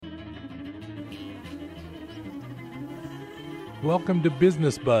Welcome to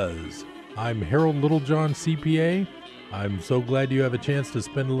Business Buzz. I'm Harold Littlejohn, CPA. I'm so glad you have a chance to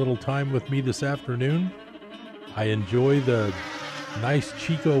spend a little time with me this afternoon. I enjoy the nice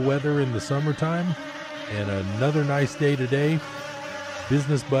Chico weather in the summertime and another nice day today.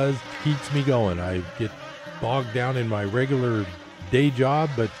 Business Buzz keeps me going. I get bogged down in my regular day job,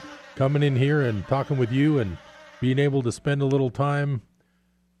 but coming in here and talking with you and being able to spend a little time,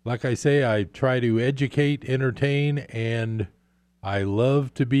 like I say, I try to educate, entertain, and I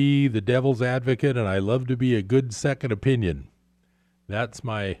love to be the devil's advocate, and I love to be a good second opinion. That's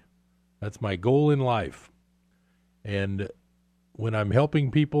my goal in life. And when I'm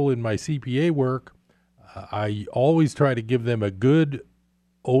helping people in my CPA work, I always try to give them a good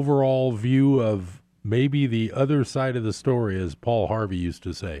overall view of maybe the other side of the story, as Paul Harvey used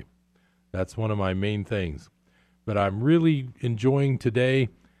to say. That's one of my main things. But I'm really enjoying today.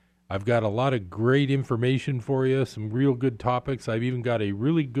 I've got a lot of great information for you, some real good topics. I've even got a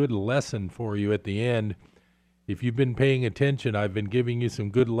really good lesson for you at the end. If you've been paying attention, I've been giving you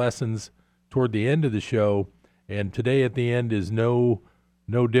some good lessons toward the end of the show, and today at the end is no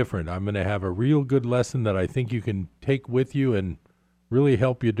different. I'm going to have a real good lesson that I think you can take with you and really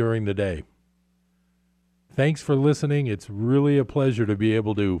help you during the day. Thanks for listening. It's really a pleasure to be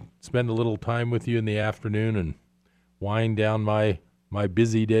able to spend a little time with you in the afternoon and wind down my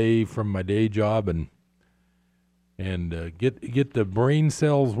busy day from my day job and get the brain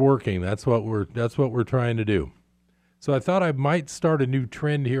cells working. That's what we're trying to do. So I thought I might start a new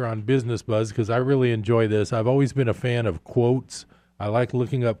trend here on Business Buzz because I really enjoy this. I've always been a fan of quotes. I like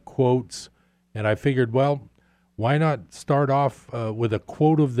looking up quotes, and I figured, well, why not start off with a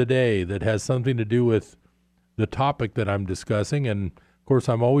quote of the day that has something to do with the topic that I'm discussing. And of course,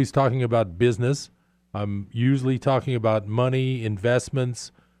 I'm always talking about business. I'm usually talking about money,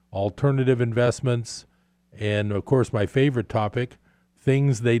 investments, alternative investments, and of course my favorite topic,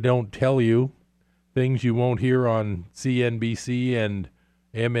 things they don't tell you, things you won't hear on CNBC and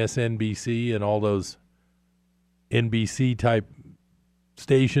MSNBC and all those NBC type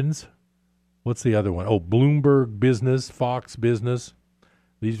stations. What's the other one? Oh, Bloomberg Business, Fox Business.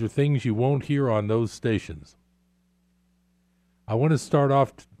 These are things you won't hear on those stations. I want to start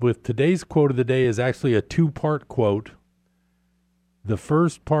off with today's quote of the day is actually a two-part quote. The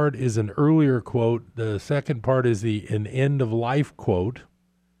first part is an earlier quote. The second part is an end-of-life quote.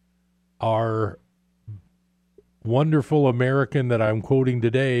 Our wonderful American that I'm quoting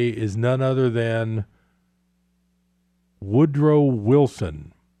today is none other than Woodrow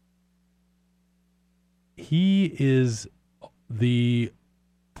Wilson. He is the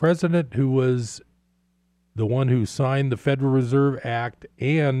president who was the one who signed the Federal Reserve Act,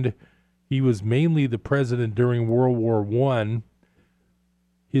 and he was mainly the president during World War I.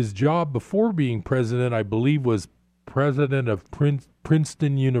 His job before being president, I believe, was president of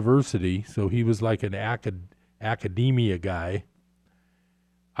Princeton University, so he was like an academia guy.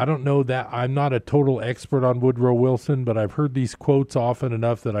 I don't know that. I'm not a total expert on Woodrow Wilson, but I've heard these quotes often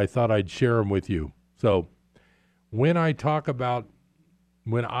enough that I thought I'd share them with you. So when I talk about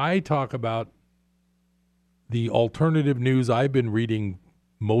the alternative news I've been reading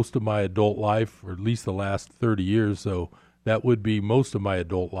most of my adult life, or at least the last 30 years, so that would be most of my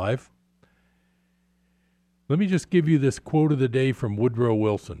adult life. Let me just give you this quote of the day from Woodrow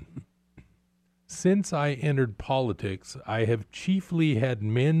Wilson. Since I entered politics, I have chiefly had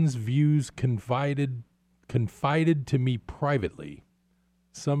men's views confided to me privately.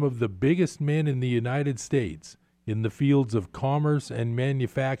 Some of the biggest men in the United States in the fields of commerce and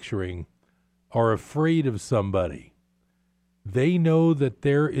manufacturing are afraid of somebody. They know that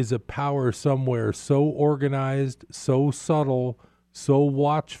there is a power somewhere so organized, so subtle, so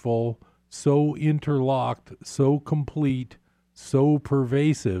watchful, so interlocked, so complete, so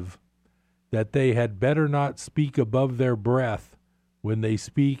pervasive, that they had better not speak above their breath when they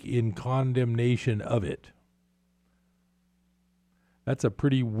speak in condemnation of it. That's a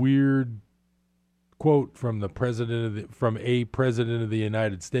pretty weird quote from a president of the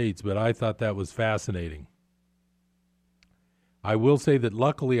United States, but I thought that was fascinating. I will say that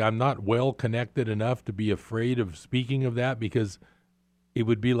luckily I'm not well connected enough to be afraid of speaking of that, because it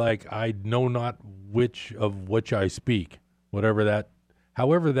would be like I know not which I speak,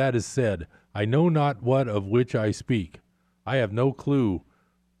 however that is said. I know not what of which I speak. I have no clue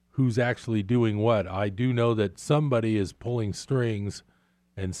who's actually doing what. I do know that somebody is pulling strings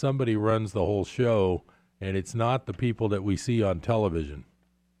and somebody runs the whole show, and it's not the people that we see on television.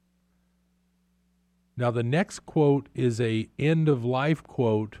 Now, the next quote is a end-of-life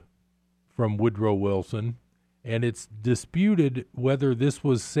quote from Woodrow Wilson, and it's disputed whether this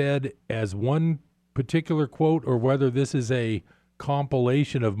was said as one particular quote or whether this is a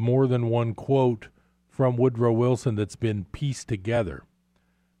compilation of more than one quote from Woodrow Wilson that's been pieced together.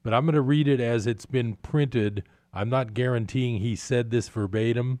 But I'm going to read it as it's been printed. I'm not guaranteeing he said this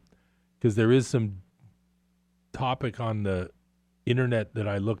verbatim, because there is some topic on the internet that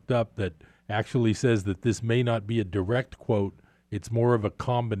I looked up that actually says that this may not be a direct quote. It's more of a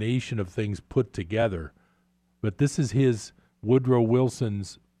combination of things put together. But this is Woodrow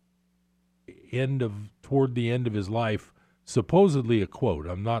Wilson's toward the end of his life, supposedly a quote.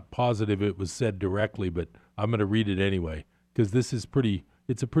 I'm not positive it was said directly, but I'm going to read it anyway, because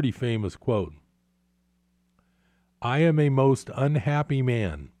it's a pretty famous quote. I am a most unhappy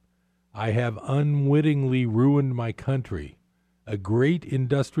man. I have unwittingly ruined my country. A great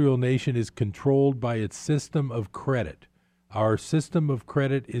industrial nation is controlled by its system of credit. Our system of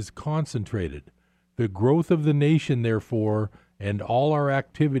credit is concentrated. The growth of the nation, therefore, and all our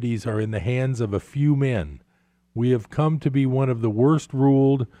activities are in the hands of a few men. We have come to be one of the worst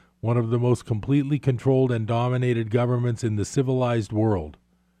ruled, one of the most completely controlled and dominated governments in the civilized world.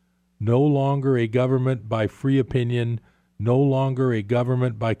 No longer a government by free opinion, no longer a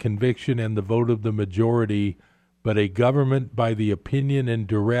government by conviction and the vote of the majority, but a government by the opinion and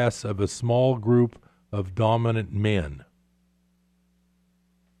duress of a small group of dominant men.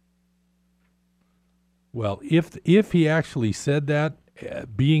 Well, if he actually said that,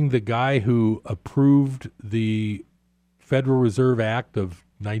 being the guy who approved the Federal Reserve Act of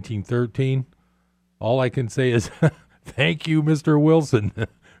 1913, all I can say is thank you, Mr. Wilson.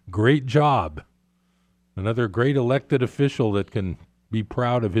 Great job. Another great elected official that can be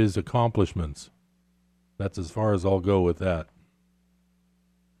proud of his accomplishments. That's as far as I'll go with that.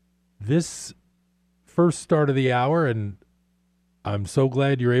 This first start of the hour, and I'm so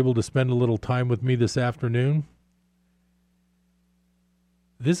glad you're able to spend a little time with me this afternoon.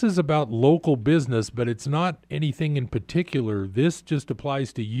 This is about local business, but it's not anything in particular. This just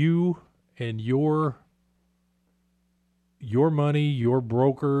applies to you and your money, your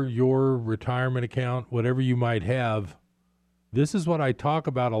broker, your retirement account, whatever you might have. This is what I talk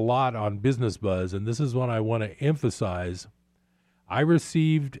about a lot on Business Buzz, and this is what I want to emphasize. I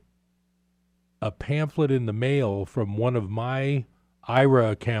received a pamphlet in the mail from one of my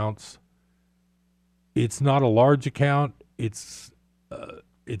IRA accounts. It's not a large account. It's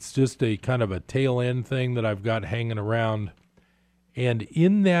just a kind of a tail end thing that I've got hanging around. And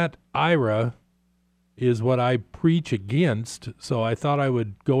in that IRA is what I preach against, so I thought I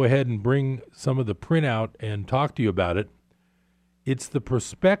would go ahead and bring some of the printout and talk to you about it. It's the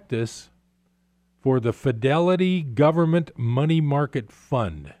prospectus for the Fidelity Government Money Market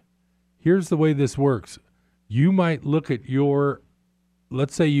Fund. Here's the way this works. You might look at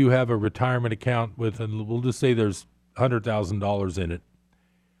let's say you have a retirement account with, and we'll just say there's $100,000 in it,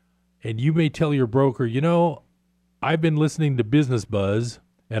 and you may tell your broker, I've been listening to Business Buzz,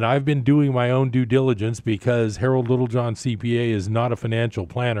 and I've been doing my own due diligence because Harold Littlejohn CPA is not a financial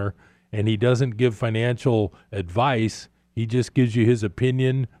planner, and he doesn't give financial advice. He just gives you his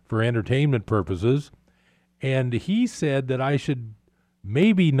opinion for entertainment purposes. And he said that I should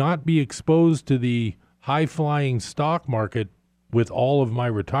maybe not be exposed to the high-flying stock market with all of my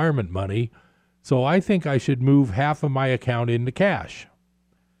retirement money, so I think I should move half of my account into cash.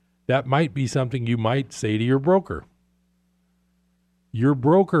 That might be something you might say to your broker. Your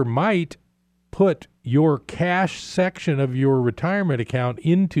broker might put your cash section of your retirement account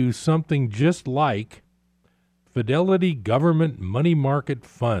into something just like Fidelity Government Money Market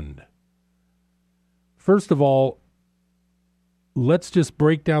Fund. First of all, let's just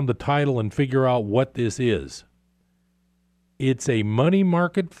break down the title and figure out what this is. It's a money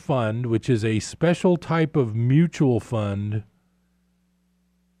market fund, which is a special type of mutual fund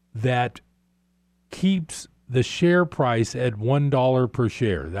that keeps the share price at $1 per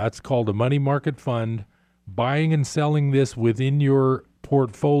share. That's called a money market fund. Buying and selling this within your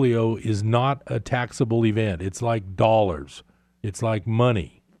portfolio is not a taxable event. It's like dollars. It's like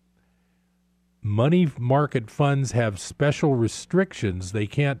money. Money market funds have special restrictions.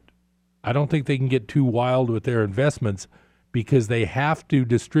 I don't think they can get too wild with their investments because they have to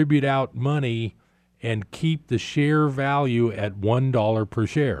distribute out money and keep the share value at $1 per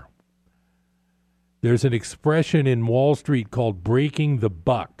share. There's an expression in Wall Street called breaking the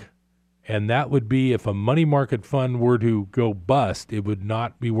buck, and that would be if a money market fund were to go bust, it would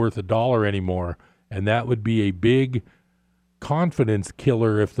not be worth $1 anymore, and that would be a big confidence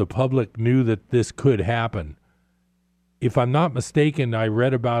killer if the public knew that this could happen. If I'm not mistaken, I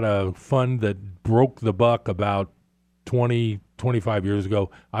read about a fund that broke the buck about 25 years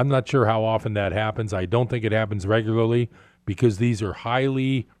ago. I'm not sure how often that happens. I don't think it happens regularly because these are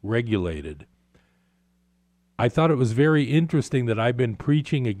highly regulated. I thought it was very interesting that I've been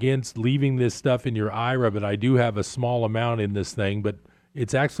preaching against leaving this stuff in your IRA, but I do have a small amount in this thing, but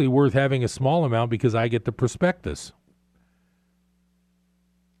it's actually worth having a small amount because I get the prospectus.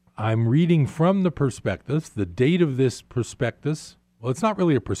 I'm reading from the prospectus, the date of this prospectus. Well, it's not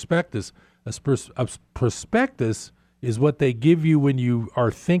really a prospectus. A prospectus is what they give you when you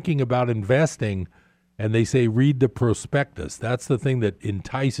are thinking about investing, and they say read the prospectus. That's the thing that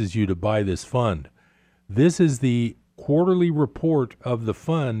entices you to buy this fund. This is the quarterly report of the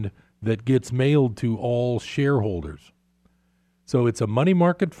fund that gets mailed to all shareholders. So it's a money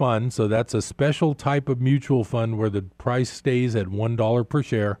market fund, so that's a special type of mutual fund where the price stays at $1 per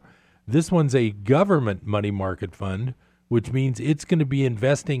share. This one's a government money market fund, which means it's going to be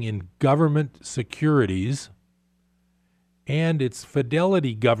investing in government securities, and it's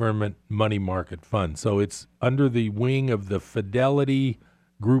Fidelity Government Money Market Fund. So it's under the wing of the Fidelity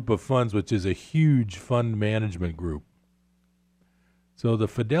group of funds, which is a huge fund management group. So the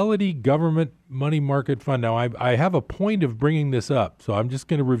Fidelity Government Money Market Fund. Now, I have a point of bringing this up, so I'm just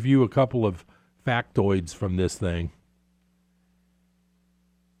going to review a couple of factoids from this thing.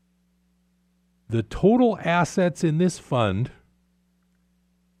 The total assets in this fund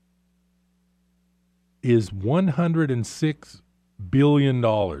is $106 billion.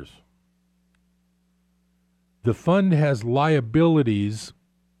 The fund has liabilities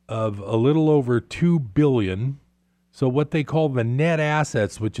of a little over $2 billion. So what they call the net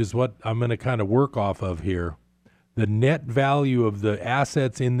assets, which is what I'm going to kind of work off of here, the net value of the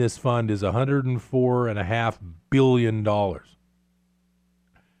assets in this fund is $104.5 billion.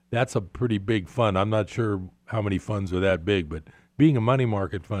 That's a pretty big fund. I'm not sure how many funds are that big, but being a money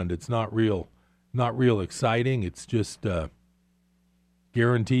market fund, it's not real exciting. It's just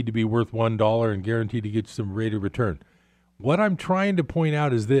guaranteed to be worth $1 and guaranteed to get you some rate of return. What I'm trying to point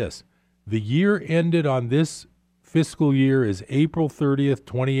out is this. The year ended on this fiscal year is April 30th,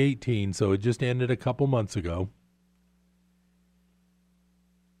 2018, so it just ended a couple months ago.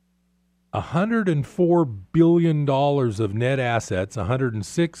 $104 billion of net assets,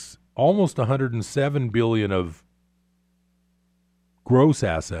 106, almost $107 billion of gross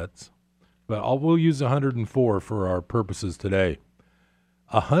assets, but we'll use 104 for our purposes today.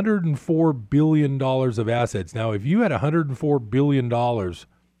 $104 billion of assets. Now, if you had $104 billion,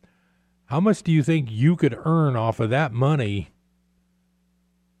 how much do you think you could earn off of that money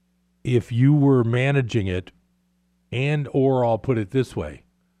if you were managing it? And or I'll put it this way.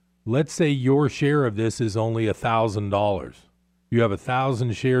 Let's say your share of this is only $1,000. You have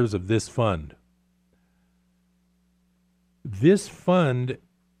 1,000 shares of this fund. This fund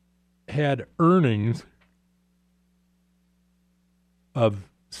had earnings of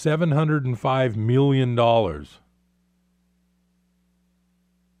 $705 million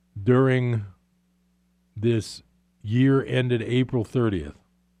during this year ended April 30th.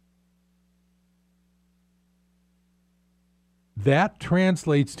 That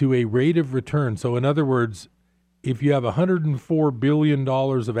translates to a rate of return. So in other words, if you have $104 billion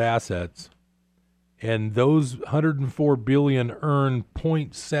of assets and those $104 billion earn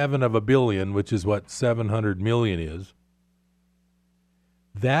 0.7 of a billion, which is what 700 million is,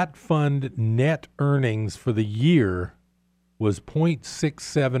 that fund net earnings for the year was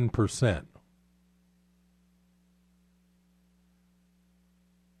 0.67%.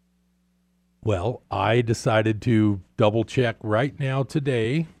 Well, I decided to double check right now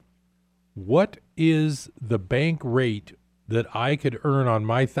today, what is the bank rate that I could earn on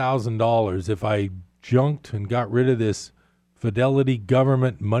my $1,000 if I junked and got rid of this Fidelity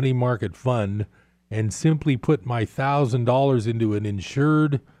Government Money Market Fund and simply put my $1,000 into an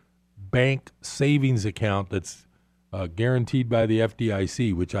insured bank savings account that's guaranteed by the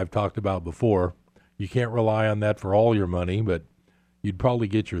FDIC, which I've talked about before. You can't rely on that for all your money, but you'd probably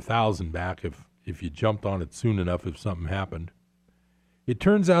get your $1,000 back if you jumped on it soon enough if something happened. It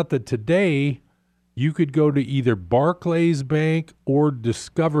turns out that today you could go to either Barclays Bank or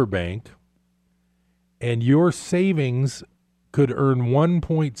Discover Bank, and your savings could earn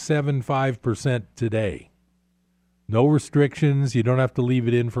 1.75% today. No restrictions. You don't have to leave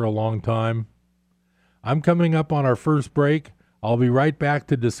it in for a long time. I'm coming up on our first break. I'll be right back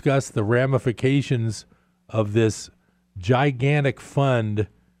to discuss the ramifications of this gigantic fund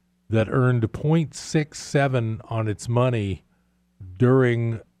that earned 0.67 on its money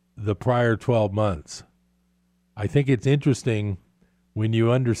during the prior 12 months. I think it's interesting when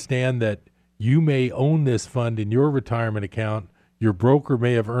you understand that you may own this fund in your retirement account. Your broker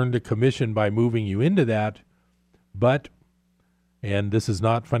may have earned a commission by moving you into that, but, and this is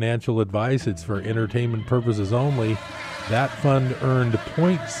not financial advice, it's for entertainment purposes only, That fund earned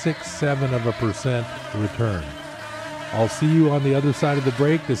 0.67% return. I'll see you on the other side of the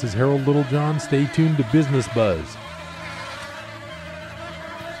break. This is Harold Littlejohn. Stay tuned to Business Buzz.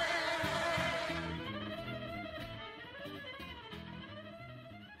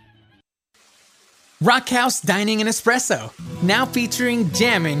 Rockhouse Dining and Espresso, now featuring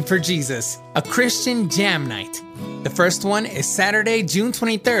Jamming for Jesus, a Christian jam night. The first one is Saturday, June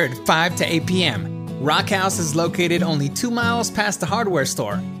 23rd, 5 to 8 p.m. Rockhouse is located only 2 miles past the hardware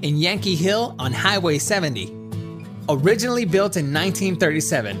store in Yankee Hill on Highway 70. Originally built in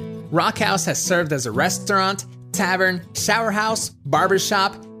 1937, Rockhouse has served as a restaurant, tavern, shower house,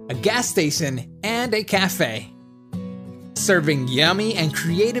 barbershop, a gas station, and a cafe. Serving yummy and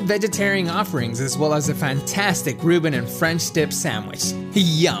creative vegetarian offerings as well as a fantastic Reuben and French dip sandwich.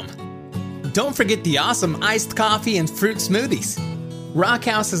 Yum! Don't forget the awesome iced coffee and fruit smoothies.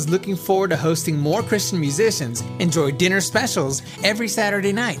 Rockhouse is looking forward to hosting more Christian musicians. Enjoy dinner specials every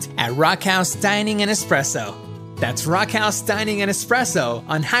Saturday night at Rockhouse Dining and Espresso. That's Rockhouse Dining and Espresso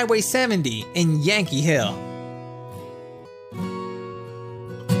on Highway 70 in Yankee Hill.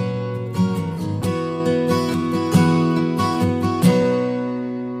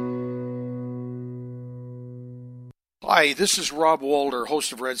 Hi, this is Rob Walter,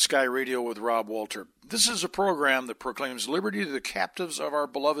 host of Red Sky Radio with Rob Walter. This is a program that proclaims liberty to the captives of our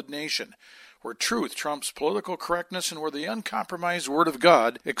beloved nation, where truth trumps political correctness and where the uncompromised Word of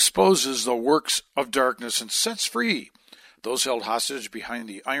God exposes the works of darkness and sets free those held hostage behind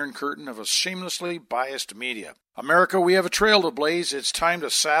the iron curtain of a shamelessly biased media. America, we have a trail to blaze. It's time to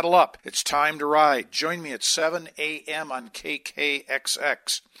saddle up. It's time to ride. Join me at 7 a.m. on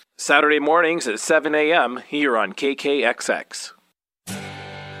KKXX. Saturday mornings at 7 a.m. here on KKXX.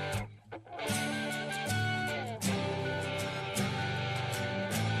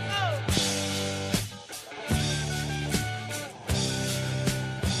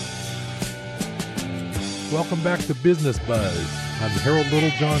 Welcome back to Business Buzz. I'm Harold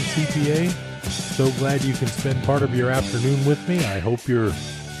Littlejohn, CPA. So glad you can spend part of your afternoon with me. I hope you're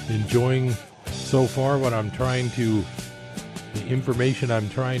enjoying so far the information I'm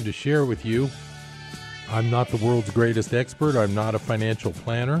trying to share with you. I'm not the world's greatest expert. I'm not a financial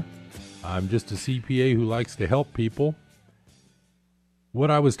planner. I'm just a CPA who likes to help people. What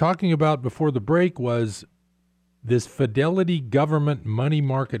I was talking about before the break was this Fidelity Government Money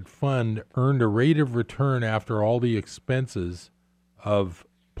Market Fund earned a rate of return after all the expenses of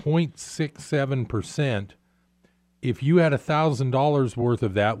 0.67%. If you had $1,000 worth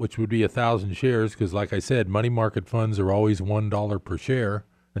of that, which would be 1,000 shares, because like I said, money market funds are always $1 per share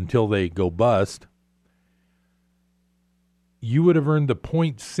until they go bust, you would have earned the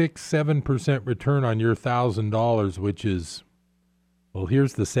 0.67% return on your $1,000, which is, well,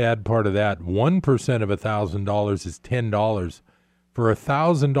 here's the sad part of that. 1% of $1,000 is $10. For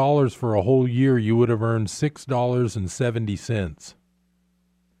 $1,000 for a whole year, you would have earned $6.70.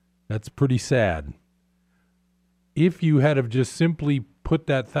 That's pretty sad. If you had have just simply put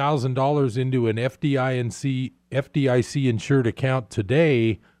that $1,000 into an FDIC insured account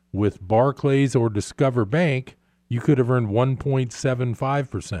today with Barclays or Discover Bank, you could have earned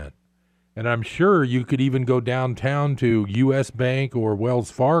 1.75%. And I'm sure you could even go downtown to U.S. Bank or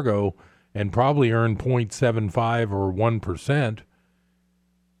Wells Fargo and probably earn 0.75 or 1%.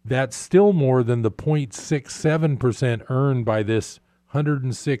 That's still more than the 0.67% earned by this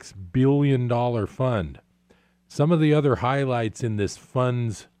 $106 billion fund. Some of the other highlights in this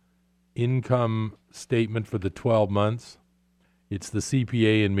fund's income statement for the 12 months, it's the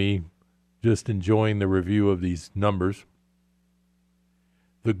CPA and me just enjoying the review of these numbers.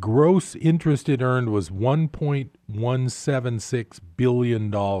 The gross interest it earned was $1.176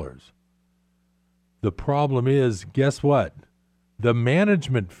 billion. The problem is, guess what? The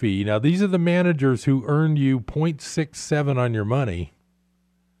management fee, now these are the managers who earned you 0.67 on your money.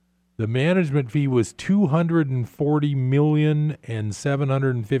 The management fee was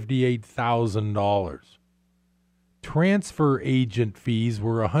 $240,758,000. Transfer agent fees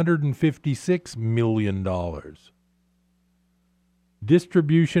were $156 million.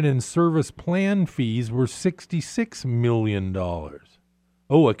 Distribution and service plan fees were $66 million.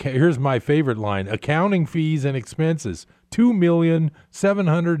 Oh, here's my favorite line. Accounting fees and expenses,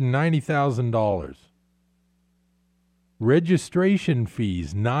 $2,790,000. Registration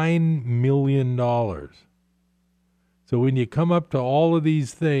fees, $9 million. So when you come up to all of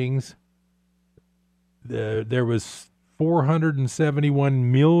these things, there was $471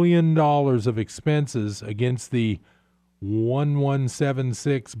 million of expenses against the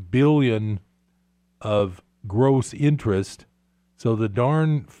 $1.176 billion of gross interest. So the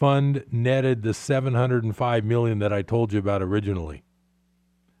darn fund netted the $705 million that I told you about originally.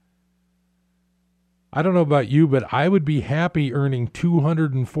 I don't know about you, but I would be happy earning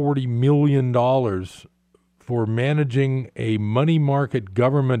 $240 million for managing a money market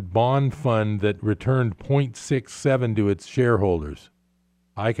government bond fund that returned 0.67 to its shareholders.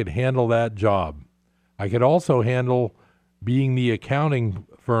 I could handle that job. I could also handle being the accounting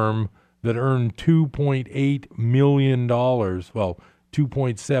firm that earned $2.8 million, well,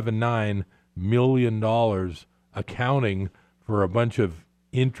 $2.79 million accounting for a bunch of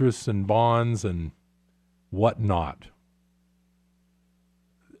interests and bonds and whatnot.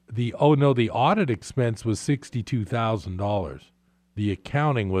 The audit expense was $62,000. The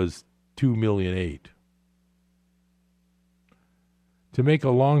accounting was $2.8 million. To make a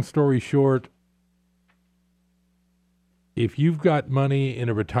long story short, if you've got money in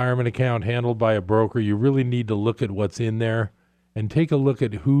a retirement account handled by a broker, you really need to look at what's in there and take a look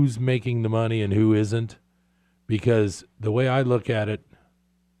at who's making the money and who isn't. Because the way I look at it,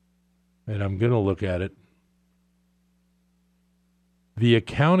 and I'm going to look at it, the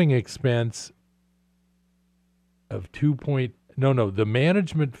accounting expense of the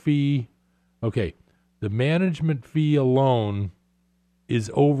management fee, the management fee alone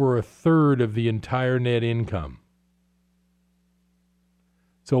is over a third of the entire net income.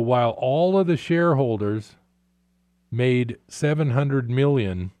 So while all of the shareholders made $700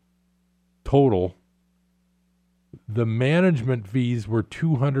 million total, the management fees were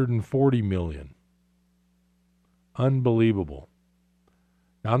 $240 million. Unbelievable.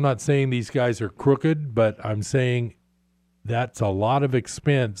 Now, I'm not saying these guys are crooked, but I'm saying that's a lot of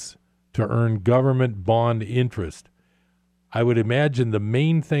expense to earn government bond interest. I would imagine the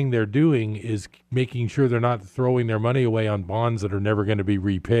main thing they're doing is making sure they're not throwing their money away on bonds that are never going to be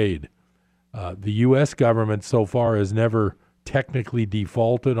repaid. The U.S. government so far has never technically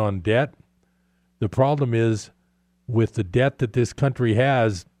defaulted on debt. The problem is, with the debt that this country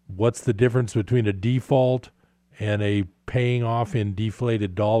has, what's the difference between a default and a paying off in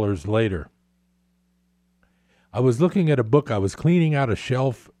deflated dollars later? I was looking at a book. I was cleaning out a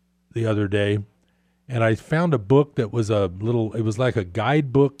shelf the other day, and I found a book that was it was like a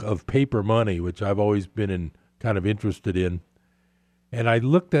guidebook of paper money, which I've always been kind of interested in. And I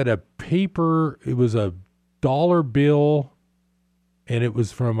looked at a paper, it was a dollar bill, and it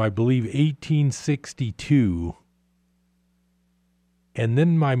was from, I believe, 1862. And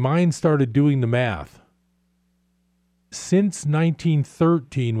then my mind started doing the math. Since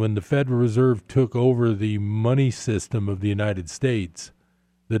 1913, when the Federal Reserve took over the money system of the United States,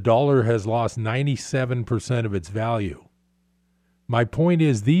 the dollar has lost 97% of its value. My point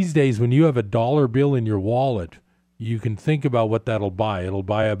is, these days, when you have a dollar bill in your wallet, you can think about what that'll buy. It'll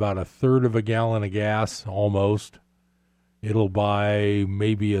buy about a third of a gallon of gas, almost. It'll buy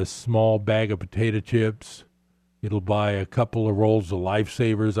maybe a small bag of potato chips. It'll buy a couple of rolls of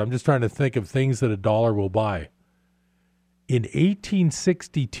Lifesavers. I'm just trying to think of things that a dollar will buy. In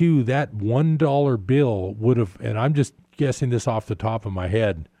 1862, that $1 bill would have, and I'm just guessing this off the top of my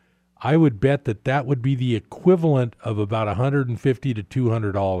head, I would bet that would be the equivalent of about $150 to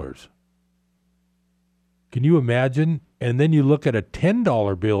 $200. Can you imagine? And then you look at a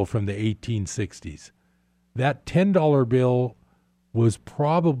 $10 bill from the 1860s. That $10 bill was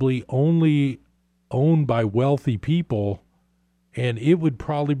probably only owned by wealthy people, and it would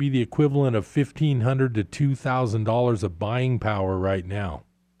probably be the equivalent of $1,500 to $2,000 of buying power right now.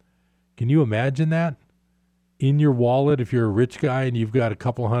 Can you imagine that? In your wallet, if you're a rich guy and you've got a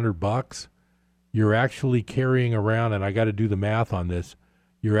couple $100, you're actually carrying around, and I got to do the math on this,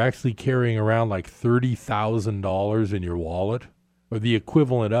 you're actually carrying around like $30,000 in your wallet, or the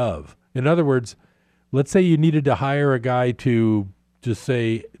equivalent of. In other words, let's say you needed to hire a guy to just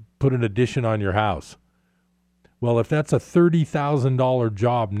say, put an addition on your house. Well, if that's a $30,000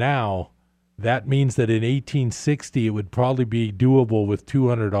 job now, that means that in 1860 it would probably be doable with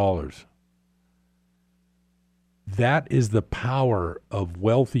 $200. That is the power of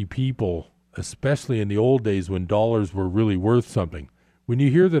wealthy people, especially in the old days when dollars were really worth something. When you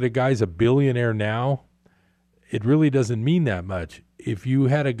hear that a guy's a billionaire now, it really doesn't mean that much. If you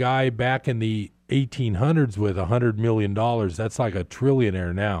had a guy back in the 1800s with $100 million, that's like a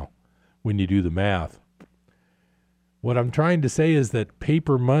trillionaire now when you do the math. What I'm trying to say is that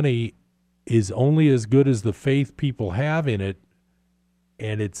paper money is only as good as the faith people have in it,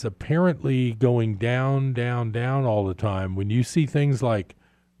 and it's apparently going down, down, down all the time. When you see things like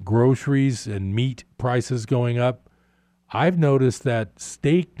groceries and meat prices going up, I've noticed that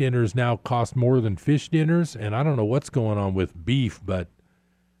steak dinners now cost more than fish dinners, and I don't know what's going on with beef, but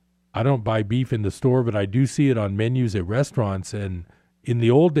I don't buy beef in the store, but I do see it on menus at restaurants. And in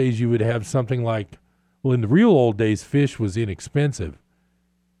the old days, you would have something like, well, in the real old days, fish was inexpensive.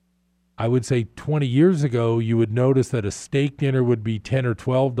 I would say 20 years ago, you would notice that a steak dinner would be $10 or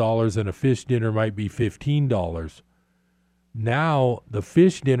 $12 and a fish dinner might be $15. Now, the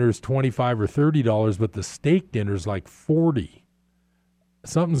fish dinner is $25 or $30, but the steak dinner is like $40.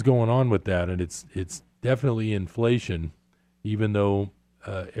 Something's going on with that, and it's definitely inflation, even though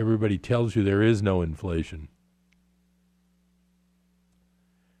everybody tells you there is no inflation.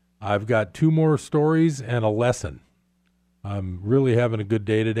 I've got 2 more stories and a lesson. I'm really having a good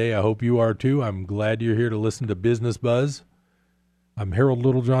day today. I hope you are too. I'm glad you're here to listen to Business Buzz. I'm Harold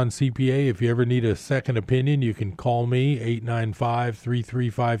Littlejohn, CPA. If you ever need a second opinion, you can call me,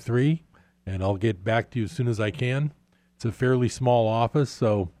 895-3353, and I'll get back to you as soon as I can. It's a fairly small office,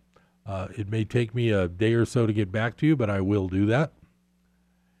 so it may take me a day or so to get back to you, but I will do that.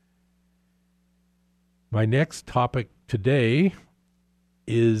 My next topic today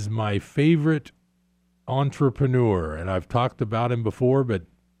is my favorite entrepreneur, and I've talked about him before, but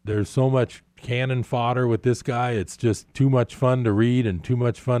there's so much cannon fodder with this guy. It's just too much fun to read and too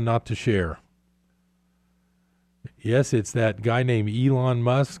much fun not to share. Yes, it's that guy named Elon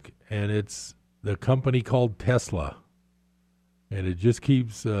Musk, and it's the company called Tesla. And it just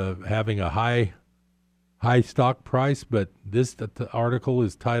keeps having a high stock price, but this article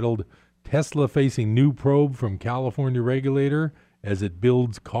is titled, Tesla Facing New Probe from California Regulator as it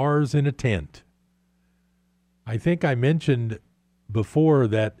Builds Cars in a Tent. I think I mentioned before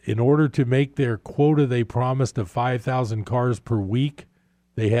that in order to make their quota they promised of 5,000 cars per week,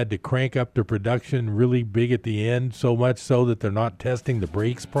 they had to crank up the production really big at the end, so much so that they're not testing the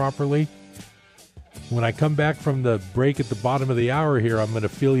brakes properly. When I come back from the break at the bottom of the hour here, I'm going to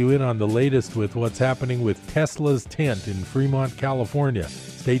fill you in on the latest with what's happening with Tesla's tent in Fremont, California.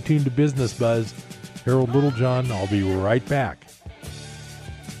 Stay tuned to Business Buzz. Harold Littlejohn. I'll be right back.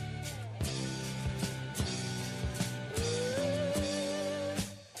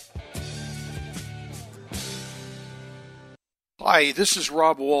 Hi, this is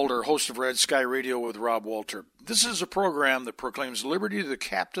Rob Walter, host of Red Sky Radio with Rob Walter. This is a program that proclaims liberty to the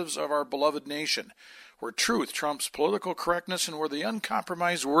captives of our beloved nation, where truth trumps political correctness and where the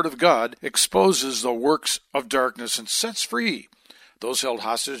uncompromised Word of God exposes the works of darkness and sets free those held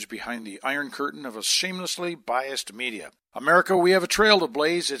hostage behind the iron curtain of a shamelessly biased media. America, we have a trail to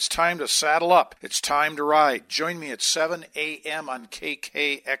blaze. It's time to saddle up. It's time to ride. Join me at 7 a.m. on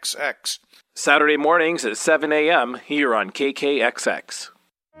KKXX. Saturday mornings at 7 a.m. here on KKXX.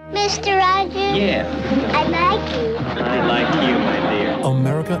 Mr. Rogers? Yeah. I like you. I like you, my dear.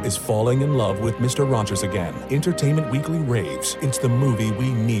 America is falling in love with Mr. Rogers again. Entertainment Weekly raves it's the movie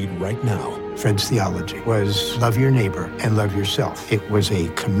we need right now. Fred's theology was love your neighbor and love yourself. It was a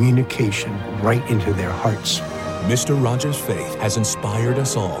communication right into their hearts. Mr. Rogers' faith has inspired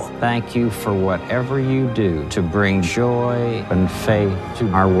us all. Thank you for whatever you do to bring joy and faith to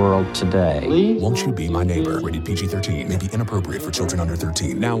our world today. Won't You Be My Neighbor? Rated PG-13. May be inappropriate for children under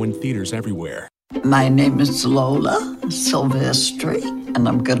 13. Now in theaters everywhere. My name is Lola Silvestri, and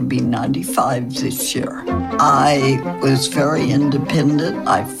I'm going to be 95 this year. I was very independent.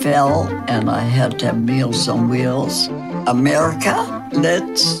 I fell, and I had to have Meals on Wheels. America,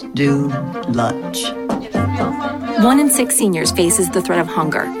 let's do lunch. 1 in 6 seniors faces the threat of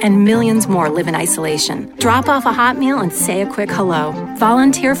hunger, and millions more live in isolation. Drop off a hot meal and say a quick hello.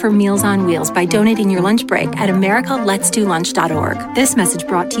 Volunteer for Meals on Wheels by donating your lunch break at americaletsdolunch.org. This message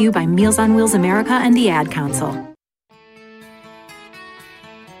brought to you by Meals on Wheels America and the Ad Council.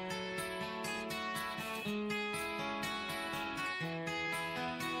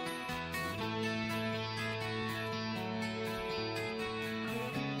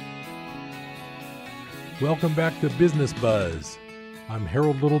 Welcome back to Business Buzz. I'm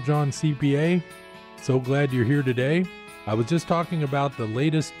Harold Littlejohn, CPA. So glad you're here today. I was just talking about the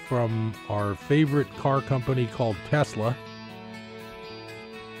latest from our favorite car company called Tesla.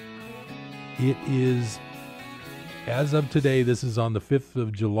 It is, as of today, this is on the 5th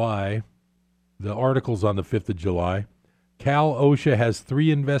of July. The article's on the 5th of July. OSHA has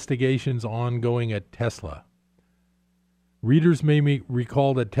 3 investigations ongoing at Tesla. Readers may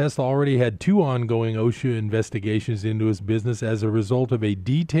recall that Tesla already had 2 ongoing OSHA investigations into its business as a result of a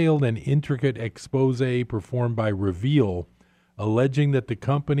detailed and intricate expose performed by Reveal, alleging that the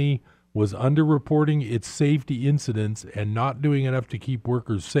company was underreporting its safety incidents and not doing enough to keep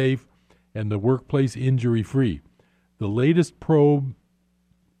workers safe and the workplace injury-free. The latest probe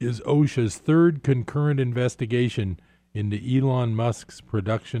is OSHA's 3rd concurrent investigation into Elon Musk's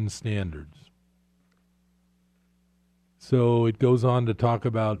production standards. So it goes on to talk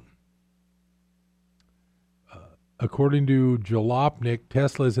about According to Jalopnik,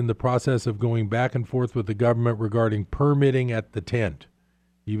 Tesla is in the process of going back and forth with the government regarding permitting at the tent,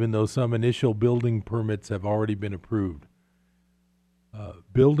 even though some initial building permits have already been approved.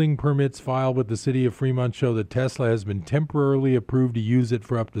 Building permits filed with the city of Fremont show that Tesla has been temporarily approved to use it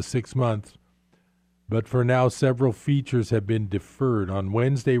for up to 6 months, but for now several features have been deferred. On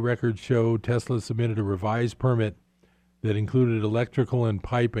Wednesday, records show Tesla submitted a revised permit that included electrical and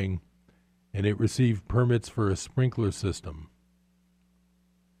piping, and it received permits for a sprinkler system.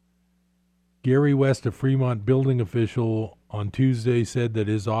 Gary West, a Fremont building official, on Tuesday said that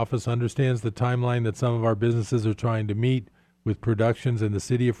his office understands the timeline that some of our businesses are trying to meet with productions, and the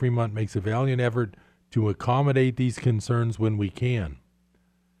city of Fremont makes a valiant effort to accommodate these concerns when we can.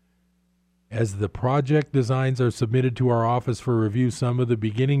 As the project designs are submitted to our office for review, some of the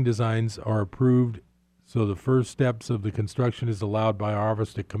beginning designs are approved, so the first steps of the construction is allowed by our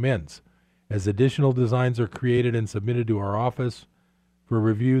office to commence. As additional designs are created and submitted to our office for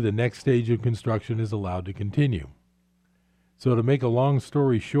review, the next stage of construction is allowed to continue. So to make a long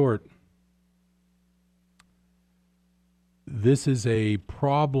story short, this is a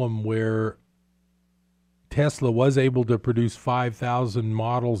problem where Tesla was able to produce 5,000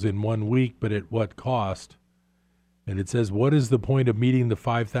 models in 1 week, but at what cost? And it says, what is the point of meeting the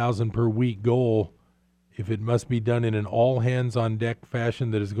 5,000 per week goal if it must be done in an all-hands-on-deck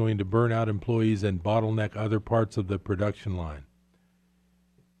fashion that is going to burn out employees and bottleneck other parts of the production line?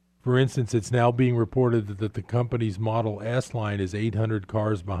 For instance, it's now being reported that the company's Model S line is 800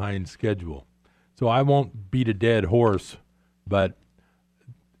 cars behind schedule. So I won't beat a dead horse, but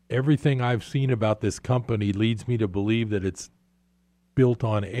everything I've seen about this company leads me to believe that it's built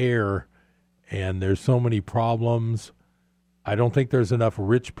on air and there's so many problems. I don't think there's enough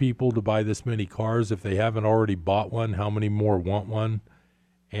rich people to buy this many cars. If they haven't already bought one, how many more want one?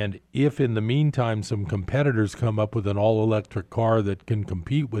 And if in the meantime some competitors come up with an all-electric car that can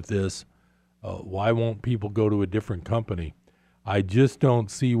compete with this, why won't people go to a different company? I just don't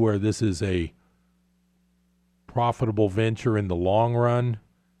see where this is a profitable venture in the long run.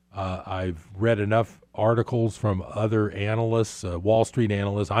 I've read enough articles from other analysts, Wall Street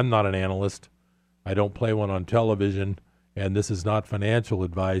analysts. I'm not an analyst. I don't play one on television, and this is not financial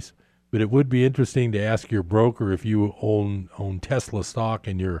advice. But it would be interesting to ask your broker if you own Tesla stock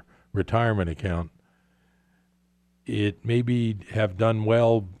in your retirement account. It maybe have done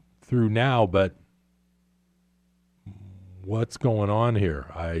well through now, but what's going on here?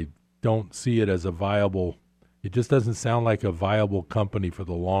 I don't see it as a viable. It just doesn't sound like a viable company for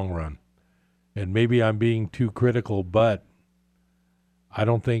the long run. And maybe I'm being too critical, but I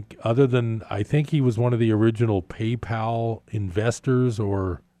don't think, I think he was one of the original PayPal investors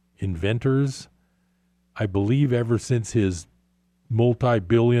or inventors. I believe ever since his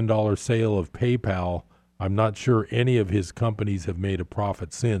multi-billion-dollar sale of PayPal, I'm not sure any of his companies have made a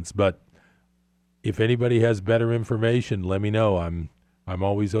profit since. But if anybody has better information, let me know. I'm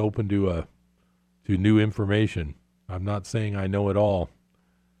always open to new information. I'm not saying I know it all,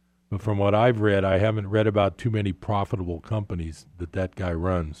 but from what I've read, I haven't read about too many profitable companies that guy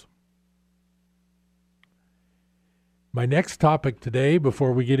runs. My next topic today,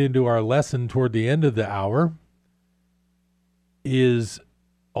 before we get into our lesson toward the end of the hour, is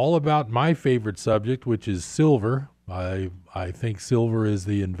all about my favorite subject, which is silver. I think silver is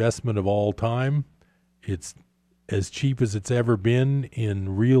the investment of all time. It's as cheap as it's ever been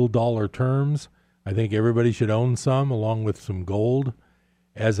in real dollar terms. I think everybody should own some, along with some gold,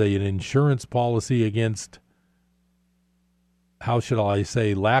 as an insurance policy against, how should I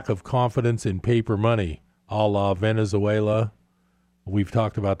say, lack of confidence in paper money, a la Venezuela. We've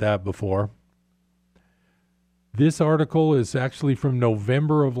talked about that before. This article is actually from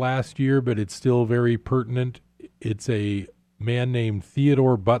November of last year, but it's still very pertinent. It's a man named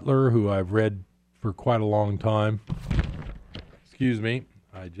Theodore Butler, who I've read for quite a long time. Excuse me,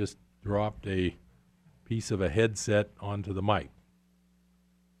 I just dropped a piece of a headset onto the mic.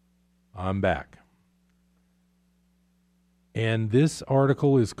 I'm back. And this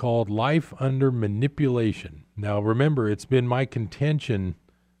article is called Life Under Manipulation. Now remember, it's been my contention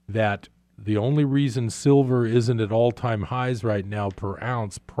that the only reason silver isn't at all-time highs right now per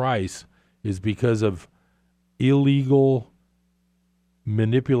ounce price is because of illegal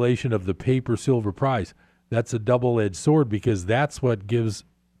manipulation of the paper silver price. That's a double-edged sword, because that's what gives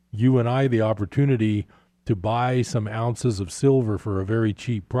you and I the opportunity to buy some ounces of silver for a very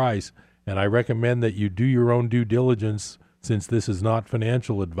cheap price. And I recommend that you do your own due diligence, since this is not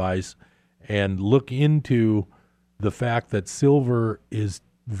financial advice, and look into the fact that silver is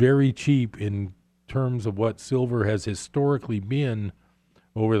very cheap in terms of what silver has historically been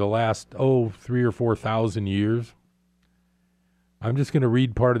over the last 3,000 or 4,000 years. I'm just going to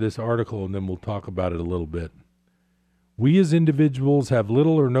read part of this article and then we'll talk about it a little bit. We as individuals have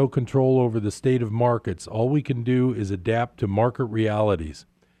little or no control over the state of markets. All we can do is adapt to market realities.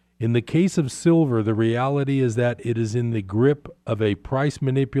 In the case of silver, the reality is that it is in the grip of a price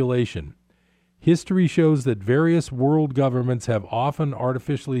manipulation. History shows that various world governments have often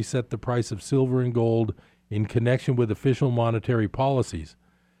artificially set the price of silver and gold in connection with official monetary policies.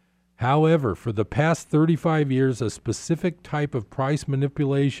 However, for the past 35 years, a specific type of price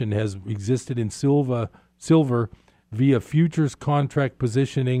manipulation has existed in silver via futures contract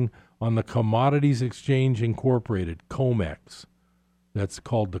positioning on the Commodities Exchange Incorporated, COMEX. That's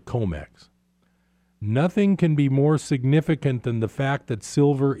called the COMEX. Nothing can be more significant than the fact that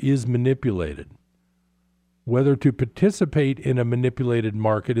silver is manipulated. Whether to participate in a manipulated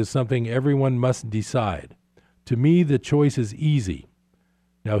market is something everyone must decide. To me, the choice is easy.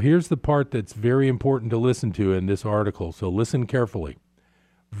 Now, here's the part that's very important to listen to in this article, so listen carefully.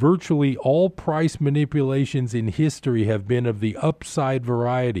 Virtually all price manipulations in history have been of the upside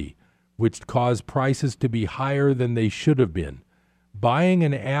variety, which cause prices to be higher than they should have been. Buying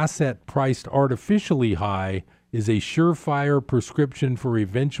an asset priced artificially high is a surefire prescription for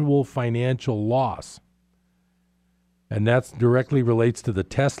eventual financial loss. And that directly relates to the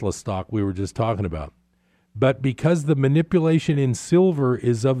Tesla stock we were just talking about. But because the manipulation in silver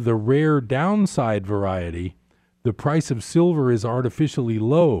is of the rare downside variety, the price of silver is artificially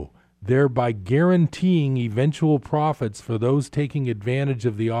low, thereby guaranteeing eventual profits for those taking advantage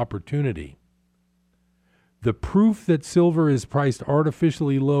of the opportunity. The proof that silver is priced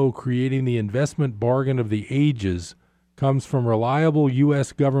artificially low, creating the investment bargain of the ages, comes from reliable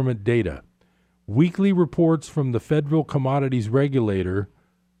U.S. government data. Weekly reports from the Federal Commodities Regulator,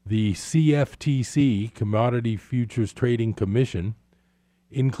 the CFTC, Commodity Futures Trading Commission,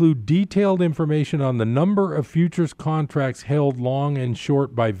 include detailed information on the number of futures contracts held long and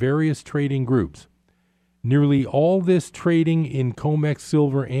short by various trading groups. Nearly all this trading in COMEX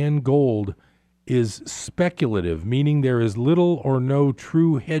silver and gold is speculative, meaning there is little or no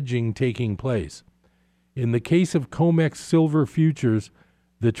true hedging taking place. In the case of COMEX silver futures,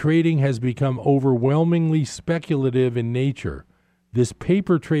 the trading has become overwhelmingly speculative in nature. This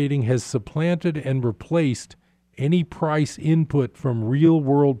paper trading has supplanted and replaced any price input from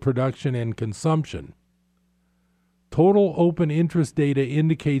real-world production and consumption. Total open interest data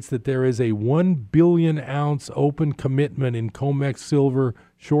indicates that there is a 1 billion ounce open commitment in COMEX silver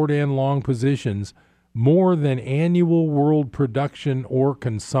short and long positions, more than annual world production or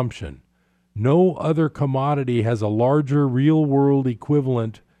consumption. No other commodity has a larger real-world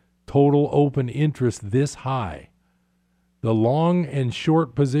equivalent total open interest this high. The long and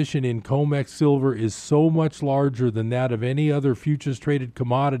short position in COMEX silver is so much larger than that of any other futures-traded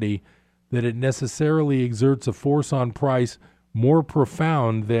commodity that it necessarily exerts a force on price more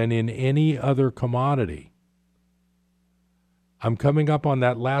profound than in any other commodity. I'm coming up on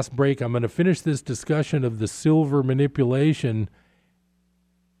that last break. I'm going to finish this discussion of the silver manipulation.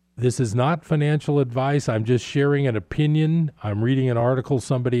 This is not financial advice. I'm just sharing an opinion. I'm reading an article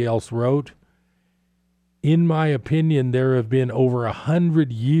somebody else wrote. In my opinion, there have been over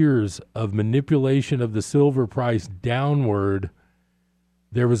 100 years of manipulation of the silver price downward.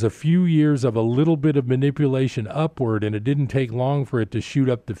 There was a few years of a little bit of manipulation upward, and it didn't take long for it to shoot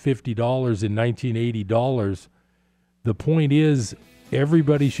up to $50 in 1980 dollars. The point is,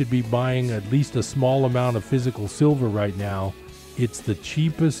 everybody should be buying at least a small amount of physical silver right now. It's the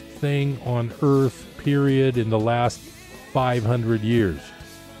cheapest thing on earth, period, in the last 500 years.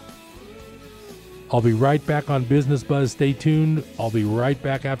 I'll be right back on Business Buzz. Stay tuned. I'll be right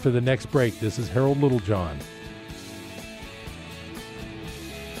back after the next break. This is Harold Littlejohn.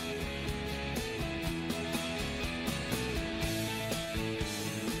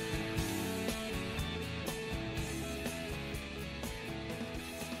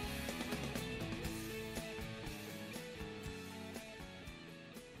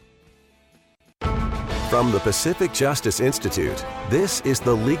 From the Pacific Justice Institute, this is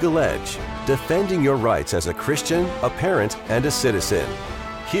The Legal Edge, defending your rights as a Christian, a parent, and a citizen.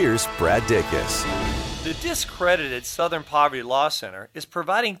 Here's Brad Dacus. The discredited Southern Poverty Law Center is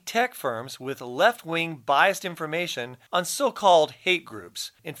providing tech firms with left-wing biased information on so-called hate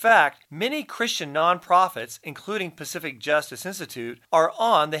groups. In fact, many Christian nonprofits, including Pacific Justice Institute, are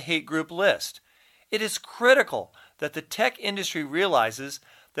on the hate group list. It is critical that the tech industry realizes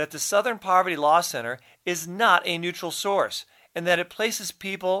that the Southern Poverty Law Center is not a neutral source, and that it places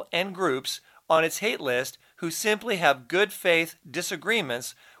people and groups on its hate list who simply have good faith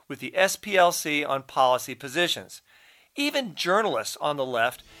disagreements with the SPLC on policy positions. Even journalists on the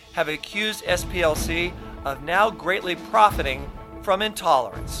left have accused SPLC of now greatly profiting from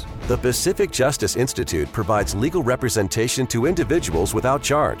intolerance. The Pacific Justice Institute provides legal representation to individuals without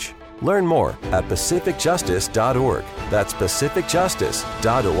charge. Learn more at pacificjustice.org. That's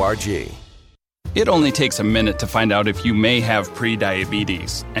pacificjustice.org. It only takes a minute to find out if you may have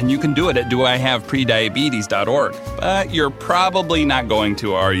prediabetes, and you can do it at doihaveprediabetes.org. But you're probably not going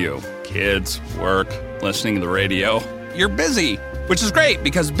to, are you? Kids, work, listening to the radio. You're busy, which is great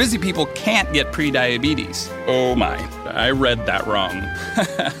because busy people can't get prediabetes. Oh my, I read that wrong.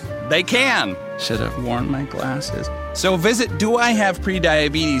 They can. Should have worn my glasses. So visit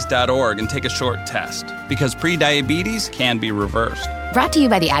doihaveprediabetes.org and take a short test, because prediabetes can be reversed. Brought to you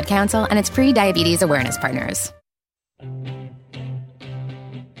by the Ad Council and its pre-diabetes awareness partners.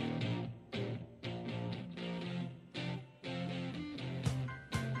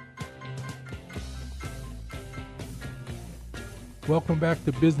 Welcome back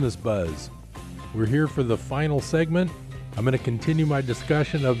to Business Buzz. We're here for the final segment. I'm going to continue my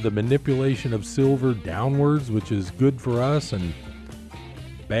discussion of the manipulation of silver downwards, which is good for us and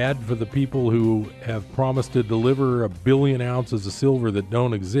bad for the people who have promised to deliver 1 billion ounces of silver that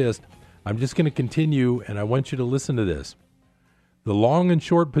don't exist. I'm just going to continue, and I want you to listen to this. The long and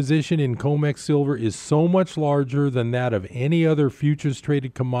short position in COMEX silver is so much larger than that of any other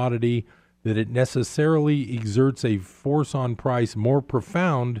futures-traded commodity that it necessarily exerts a force on price more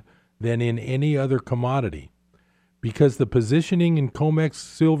profound than in any other commodity. Because the positioning in COMEX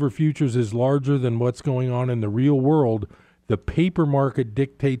silver futures is larger than what's going on in the real world, the paper market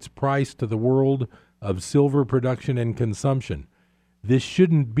dictates price to the world of silver production and consumption. This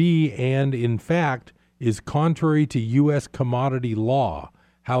shouldn't be, and in fact, is contrary to U.S. commodity law.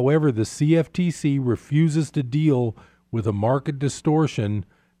 However, the CFTC refuses to deal with a market distortion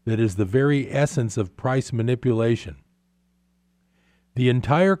that is the very essence of price manipulation. The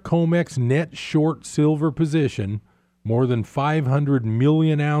entire COMEX net short silver position, more than 500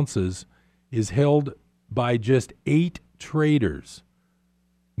 million ounces, is held by just 8 traders,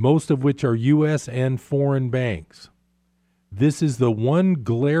 most of which are U.S. and foreign banks. This is the one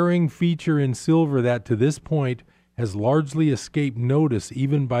glaring feature in silver that to this point has largely escaped notice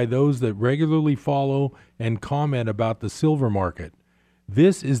even by those that regularly follow and comment about the silver market.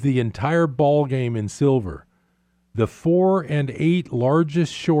 This is the entire ballgame in silver. The 4 and 8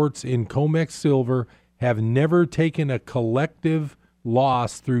 largest shorts in COMEX silver have never taken a collective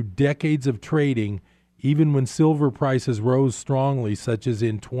loss through decades of trading, even when silver prices rose strongly, such as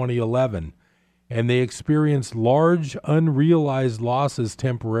in 2011, and they experienced large unrealized losses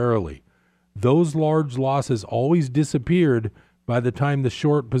temporarily. Those large losses always disappeared by the time the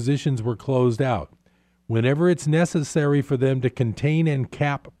short positions were closed out. Whenever it's necessary for them to contain and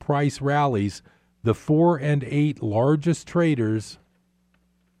cap price rallies, the 4 and 8 largest traders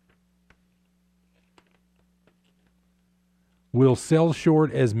will sell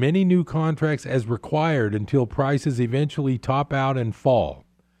short as many new contracts as required until prices eventually top out and fall.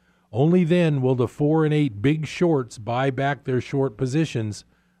 Only then will the 4 and 8 big shorts buy back their short positions,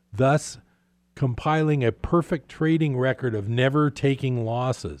 thus compiling a perfect trading record of never taking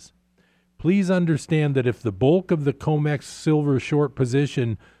losses. Please understand that if the bulk of the COMEX silver short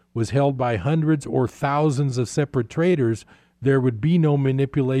position was held by hundreds or thousands of separate traders, there would be no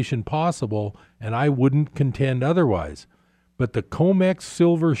manipulation possible, and I wouldn't contend otherwise. But the COMEX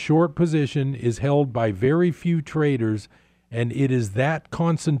silver short position is held by very few traders, and it is that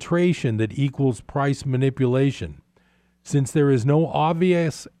concentration that equals price manipulation. Since there is no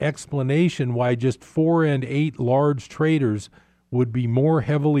obvious explanation why just 4 and 8 large traders would be more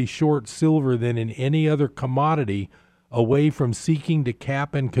heavily short silver than in any other commodity, away from seeking to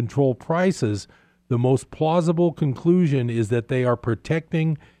cap and control prices, the most plausible conclusion is that they are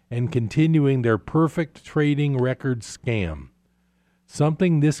protecting and continuing their perfect trading record scam.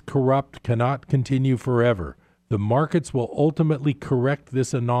 Something this corrupt cannot continue forever. The markets will ultimately correct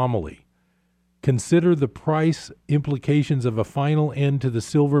this anomaly. Consider the price implications of a final end to the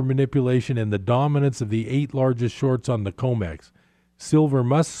silver manipulation and the dominance of the 8 largest shorts on the COMEX. Silver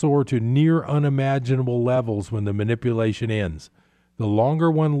must soar to near unimaginable levels when the manipulation ends. The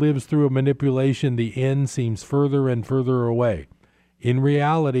longer one lives through a manipulation, the end seems further and further away. In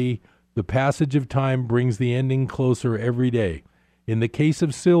reality, the passage of time brings the ending closer every day. In the case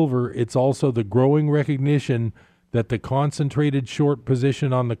of silver, it's also the growing recognition that the concentrated short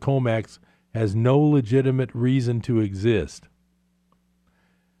position on the COMEX has no legitimate reason to exist.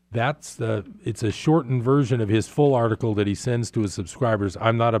 It's a shortened version of his full article that he sends to his subscribers.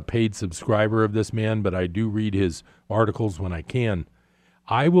 I'm not a paid subscriber of this man, but I do read his articles when I can.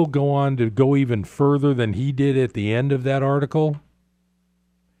 I will go on to go even further than he did at the end of that article.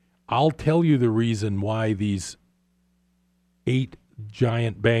 I'll tell you the reason why these 8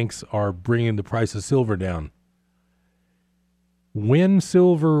 giant banks are bringing the price of silver down. When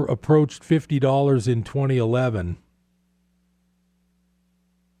silver approached $50 in 2011,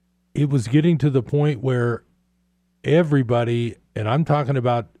 it was getting to the point where everybody, and I'm talking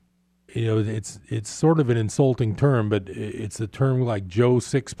about, it's sort of an insulting term, but it's a term like Joe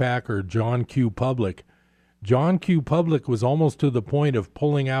Sixpack or John Q. Public. John Q. Public was almost to the point of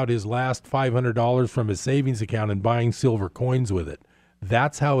pulling out his last $500 from his savings account and buying silver coins with it.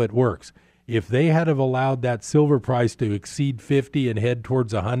 That's how it works. If they had have allowed that silver price to exceed 50 and head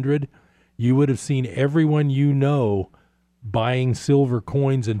towards 100, you would have seen everyone you know buying silver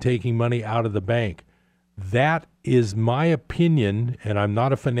coins and taking money out of the bank. That is my opinion, and I'm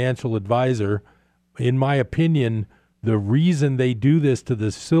not a financial advisor. In my opinion, the reason they do this to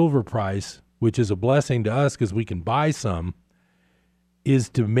the silver price, which is a blessing to us because we can buy some, is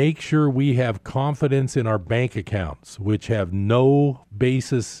to make sure we have confidence in our bank accounts, which have no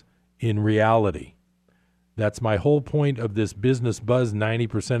basis in reality. That's my whole point of this business buzz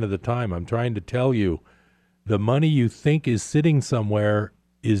 90% of the time. I'm trying to tell you, the money you think is sitting somewhere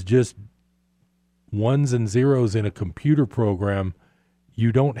is just ones and zeros in a computer program.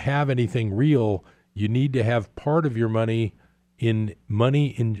 You don't have anything real. You need to have part of your money in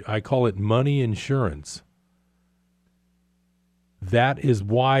I call it money insurance. That is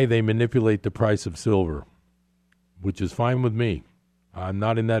why they manipulate the price of silver, which is fine with me. I'm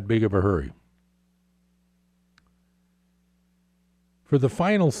not in that big of a hurry. For the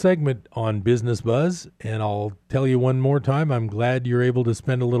final segment on Business Buzz, and I'll tell you one more time, I'm glad you're able to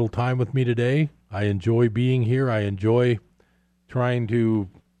spend a little time with me today. I enjoy being here. I enjoy trying to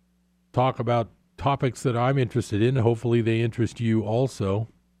talk about topics that I'm interested in. Hopefully they interest you also.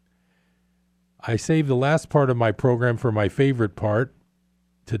 I saved the last part of my program for my favorite part.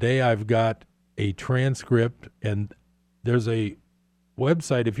 Today I've got a transcript, and there's a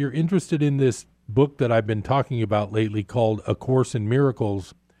website. If you're interested in this book that I've been talking about lately called A Course in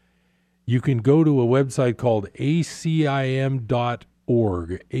Miracles, you can go to a website called acim.org,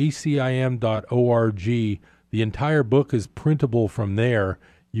 acim.org. The entire book is printable from there.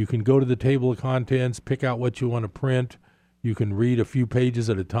 You can go to the table of contents, pick out what you want to print. You can read a few pages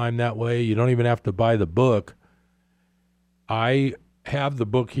at a time that way. You don't even have to buy the book. I have the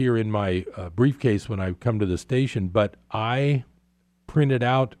book here in my briefcase when I come to the station, but I printed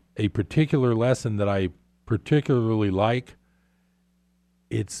out a particular lesson that I particularly like.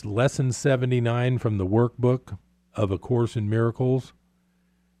 It's lesson 79 from the workbook of A Course in Miracles.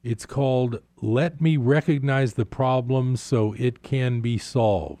 It's called, Let Me Recognize the Problem So It Can Be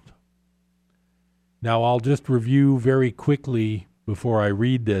Solved. Now, I'll just review very quickly before I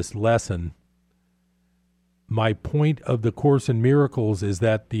read this lesson. My point of the Course in Miracles is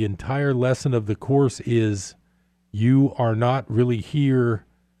that the entire lesson of the Course is you are not really here.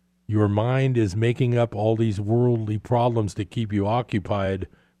 Your mind is making up all these worldly problems to keep you occupied,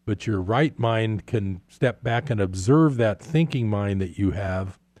 but your right mind can step back and observe that thinking mind that you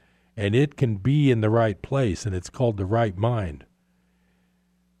have, and it can be in the right place, and it's called the right mind.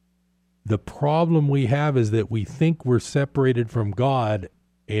 The problem we have is that we think we're separated from God,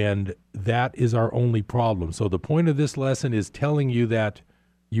 and that is our only problem. So the point of this lesson is telling you that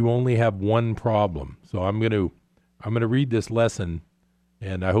you only have one problem. So I'm going to read this lesson,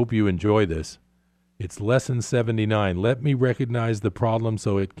 and I hope you enjoy this. It's lesson 79. Let me recognize the problem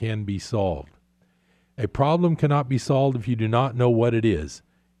so it can be solved. A problem cannot be solved if you do not know what it is.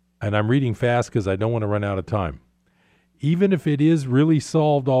 And I'm reading fast because I don't want to run out of time. Even if it is really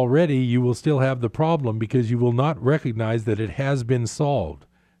solved already, you will still have the problem because you will not recognize that it has been solved.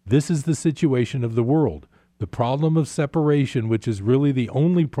 This is the situation of the world. The problem of separation, which is really the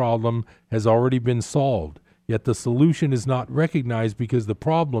only problem, has already been solved. Yet the solution is not recognized because the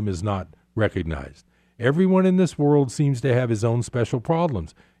problem is not recognized. Everyone in this world seems to have his own special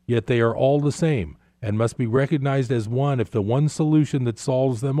problems, yet they are all the same and must be recognized as one if the one solution that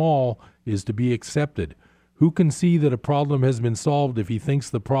solves them all is to be accepted. Who can see that a problem has been solved if he thinks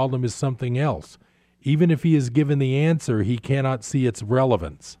the problem is something else? Even if he is given the answer, he cannot see its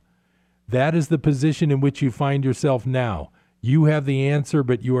relevance. That is the position in which you find yourself now. You have the answer,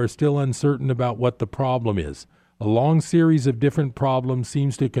 but you are still uncertain about what the problem is. A long series of different problems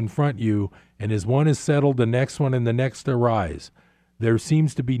seems to confront you, and as one is settled, the next one and the next arise. There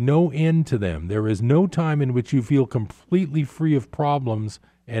seems to be no end to them. There is no time in which you feel completely free of problems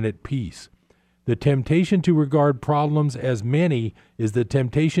and at peace. The temptation to regard problems as many is the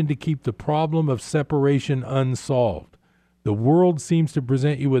temptation to keep the problem of separation unsolved. The world seems to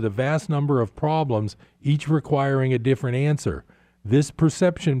present you with a vast number of problems, each requiring a different answer. This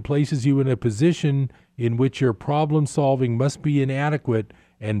perception places you in a position in which your problem solving must be inadequate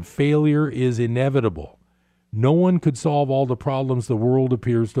and failure is inevitable. No one could solve all the problems the world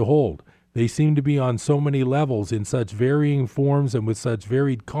appears to hold. They seem to be on so many levels, in such varying forms and with such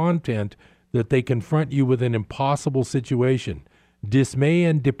varied content, that they confront you with an impossible situation. Dismay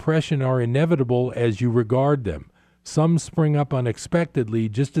and depression are inevitable as you regard them. Some spring up unexpectedly,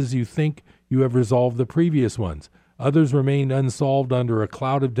 just as you think you have resolved the previous ones. Others remain unsolved under a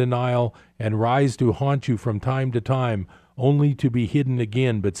cloud of denial and rise to haunt you from time to time, only to be hidden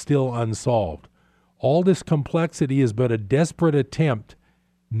again, but still unsolved. All this complexity is but a desperate attempt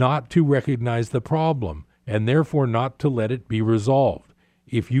not to recognize the problem, and therefore not to let it be resolved.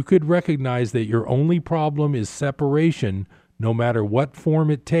 If you could recognize that your only problem is separation, no matter what form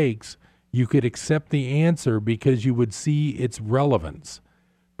it takes, you could accept the answer because you would see its relevance.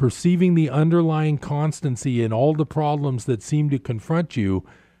 Perceiving the underlying constancy in all the problems that seem to confront you,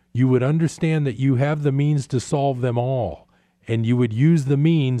 you would understand that you have the means to solve them all, and you would use the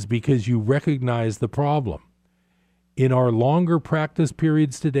means because you recognize the problem. In our longer practice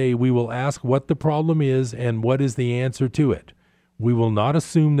periods today, we will ask what the problem is and what is the answer to it. We will not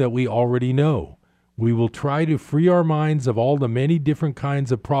assume that we already know. We will try to free our minds of all the many different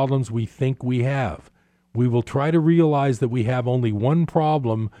kinds of problems we think we have. We will try to realize that we have only one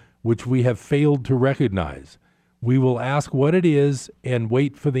problem which we have failed to recognize. We will ask what it is and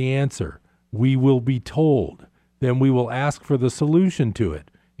wait for the answer. We will be told. Then we will ask for the solution to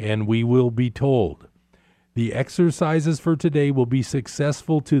it, and we will be told. The exercises for today will be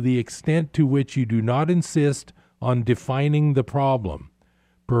successful to the extent to which you do not insist on defining the problem.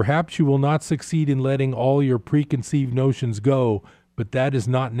 Perhaps you will not succeed in letting all your preconceived notions go, but that is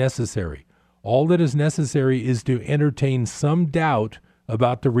not necessary. All that is necessary is to entertain some doubt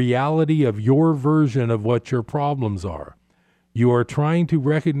about the reality of your version of what your problems are. You are trying to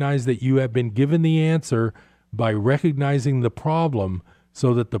recognize that you have been given the answer by recognizing the problem,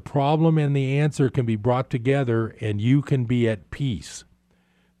 so that the problem and the answer can be brought together and you can be at peace.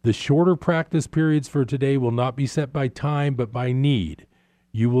 The shorter practice periods for today will not be set by time but by need.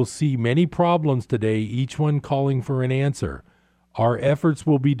 You will see many problems today, each one calling for an answer. Our efforts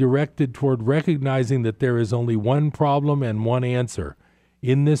will be directed toward recognizing that there is only one problem and one answer.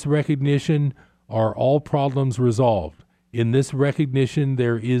 In this recognition are all problems resolved. In this recognition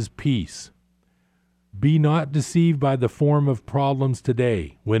there is peace. Be not deceived by the form of problems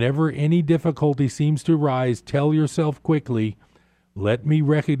today. Whenever any difficulty seems to rise, tell yourself quickly, "Let me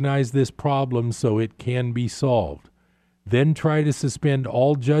recognize this problem so it can be solved." Then try to suspend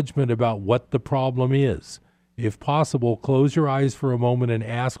all judgment about what the problem is. If possible, close your eyes for a moment and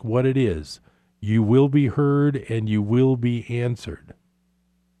ask what it is. You will be heard and you will be answered.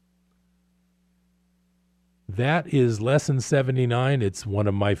 That is Lesson 79. It's one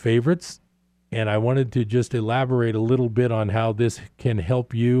of my favorites. And I wanted to just elaborate a little bit on how this can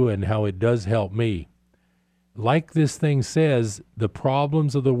help you and how it does help me. Like this thing says, the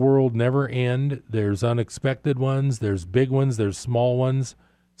problems of the world never end. There's unexpected ones, there's big ones, there's small ones.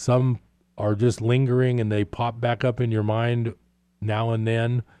 Some are just lingering and they pop back up in your mind now and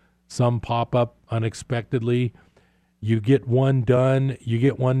then. Some pop up unexpectedly. You get one done, you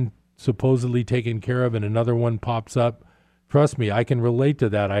get one supposedly taken care of, and another one pops up. Trust me, I can relate to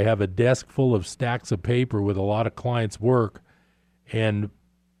that. I have a desk full of stacks of paper with a lot of clients' work, and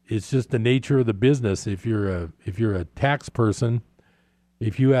it's just the nature of the business. If you're a tax person,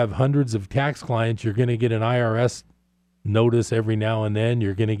 if you have hundreds of tax clients, you're going to get an IRS notice every now and then.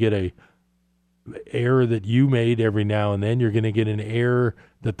 You're going to get a error that you made every now and then. You're going to get an error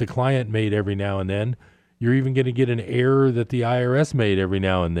that the client made every now and then. You're even going to get an error that the IRS made every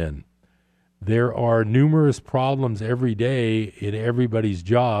now and then. There are numerous problems every day in everybody's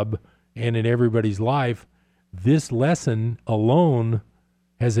job and in everybody's life. This lesson alone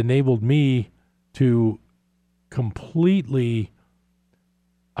has enabled me to completely,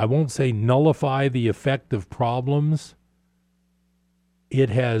 I won't say nullify the effect of problems.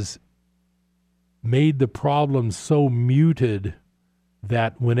 It has made the problems so muted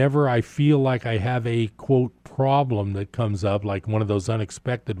that whenever I feel like I have a, quote, problem that comes up, like one of those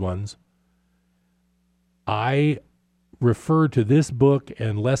unexpected ones, I refer to this book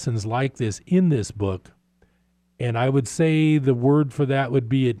and lessons like this in this book, and I would say the word for that would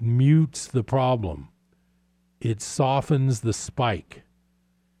be it mutes the problem. It softens the spike.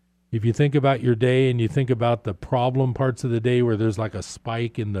 If you think about your day and you think about the problem parts of the day where there's like a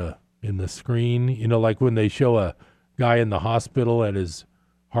spike in the screen, you know, like when they show a guy in the hospital and his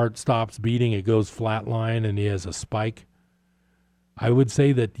heart stops beating, it goes flatline and he has a spike. I would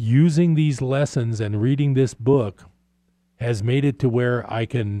say that using these lessons and reading this book has made it to where I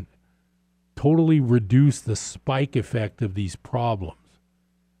can totally reduce the spike effect of these problems.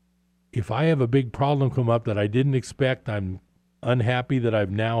 If I have a big problem come up that I didn't expect, I'm unhappy that I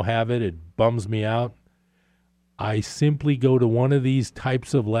now have it, it bums me out, I simply go to one of these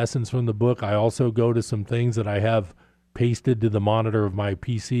types of lessons from the book. I also go to some things that I have pasted to the monitor of my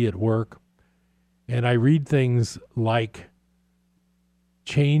PC at work. And I read things like,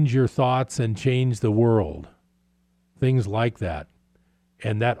 change your thoughts and change the world. Things like that.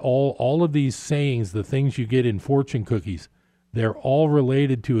 And that all of these sayings, the things you get in fortune cookies, they're all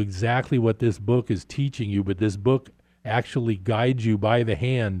related to exactly what this book is teaching you, but this book actually guides you by the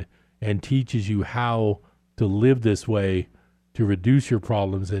hand and teaches you how to live this way to reduce your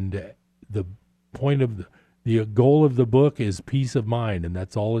problems. And the point of the goal of the book is peace of mind, and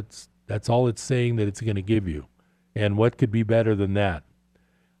that's all it's saying that it's going to give you. And what could be better than that?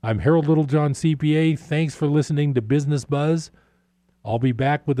 I'm Harold Littlejohn, CPA. Thanks for listening to Business Buzz. I'll be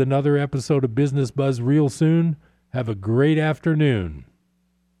back with another episode of Business Buzz real soon. Have a great afternoon.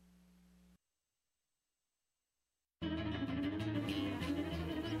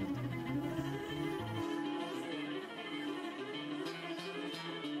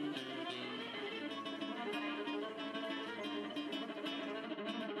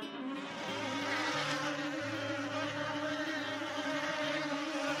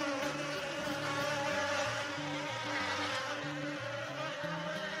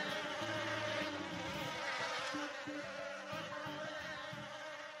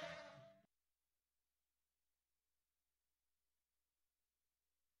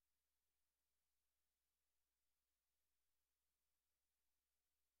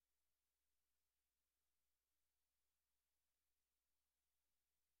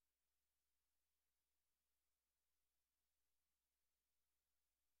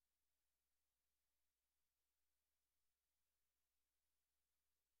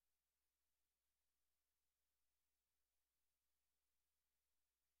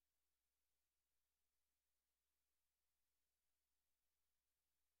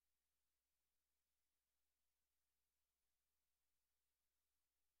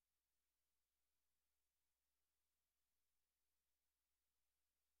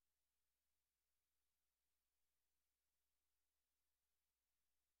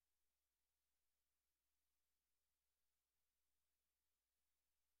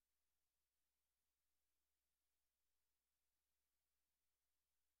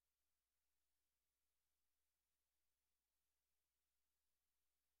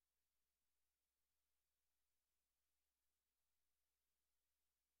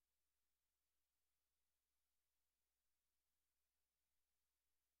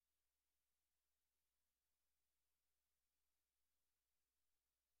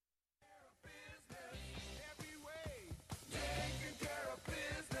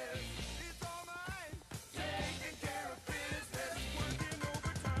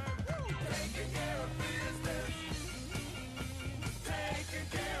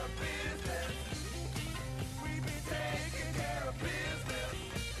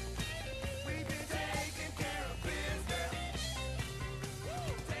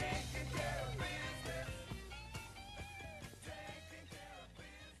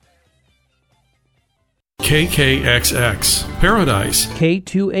 KKXX, Paradise.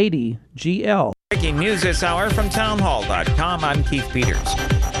 K280GL. Breaking news this hour from townhall.com. I'm Keith Peters.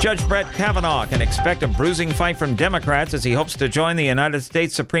 Judge Brett Kavanaugh can expect a bruising fight from Democrats as he hopes to join the United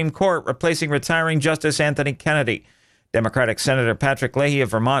States Supreme Court, replacing retiring Justice Anthony Kennedy. Democratic Senator Patrick Leahy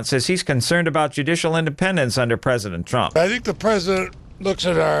of Vermont says he's concerned about judicial independence under President Trump. I think the president looks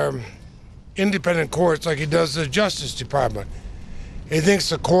at our independent courts like he does the Justice Department. He thinks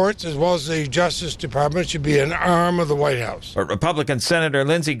the courts, as well as the Justice Department, should be an arm of the White House. But Republican Senator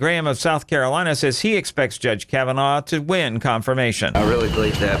Lindsey Graham of South Carolina says he expects Judge Kavanaugh to win confirmation. I really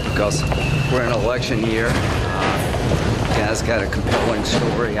believe that because we're in an election year. Guy's got a compelling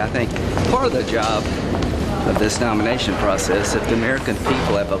story. I think part of the job of this nomination process, if the American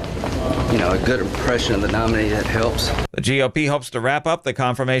people have a good impression of the nominee, that helps. The GOP hopes to wrap up the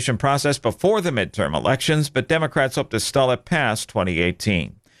confirmation process before the midterm elections, but Democrats hope to stall it past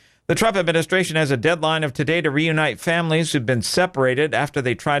 2018. The Trump administration has a deadline of today to reunite families who've been separated after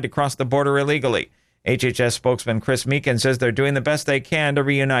they tried to cross the border illegally. HHS spokesman Chris Meekin says they're doing the best they can to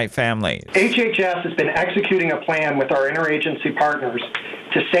reunite families. HHS has been executing a plan with our interagency partners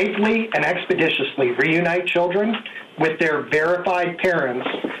to safely and expeditiously reunite children with their verified parents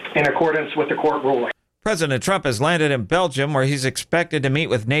in accordance with the court ruling. President Trump has landed in Belgium, where he's expected to meet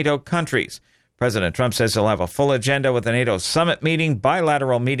with NATO countries. President Trump says he'll have a full agenda with the NATO summit meeting,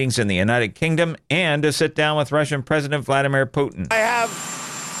 bilateral meetings in the United Kingdom, and to sit down with Russian President Vladimir Putin. I have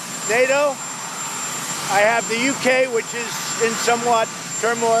NATO. I have the UK, which is in somewhat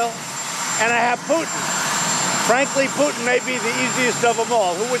turmoil. And I have Putin. Frankly, Putin may be the easiest of them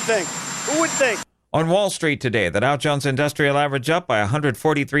all. Who would think? Who would think? On Wall Street today, the Dow Jones Industrial Average up by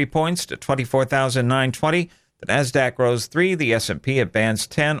 143 points to 24,920. The Nasdaq rose 3, the S&P advanced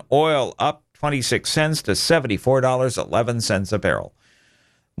 10. Oil up 26 cents to $74.11 a barrel.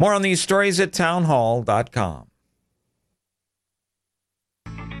 More on these stories at townhall.com.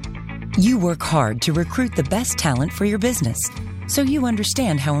 You work hard to recruit the best talent for your business, so you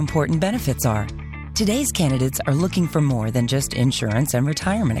understand how important benefits are. Today's candidates are looking for more than just insurance and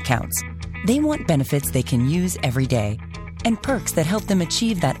retirement accounts. They want benefits they can use every day and perks that help them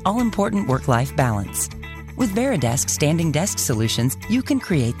achieve that all-important work-life balance. With Veridesk Standing Desk Solutions, you can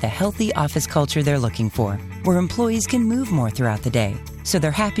create the healthy office culture they're looking for, where employees can move more throughout the day, so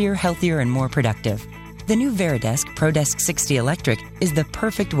they're happier, healthier, and more productive. The new Veridesk ProDesk 60 Electric is the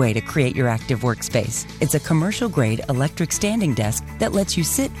perfect way to create your active workspace. It's a commercial-grade electric standing desk that lets you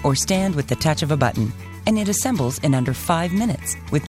sit or stand with the touch of a button, and it assembles in under 5 minutes with